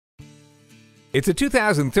It's a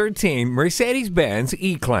 2013 Mercedes-Benz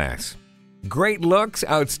E-Class. Great looks,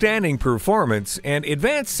 outstanding performance, and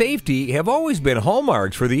advanced safety have always been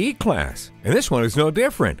hallmarks for the E-Class, and this one is no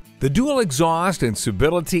different. The dual exhaust and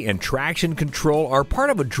stability and traction control are part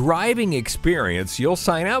of a driving experience you'll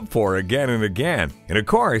sign up for again and again. And of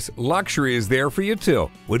course, luxury is there for you too,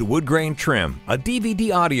 with wood grain trim, a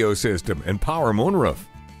DVD audio system, and power moonroof.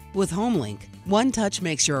 With HomeLink, one touch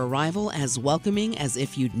makes your arrival as welcoming as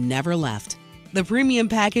if you'd never left. The premium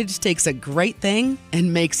package takes a great thing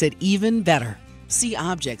and makes it even better. See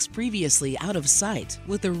objects previously out of sight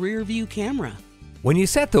with a rear-view camera. When you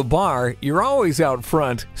set the bar, you're always out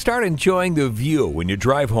front. Start enjoying the view when you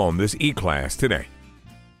drive home this E-Class today.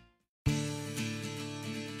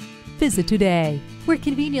 Visit today. We're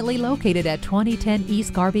conveniently located at 2010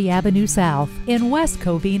 East Garvey Avenue South in West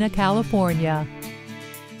Covina, California.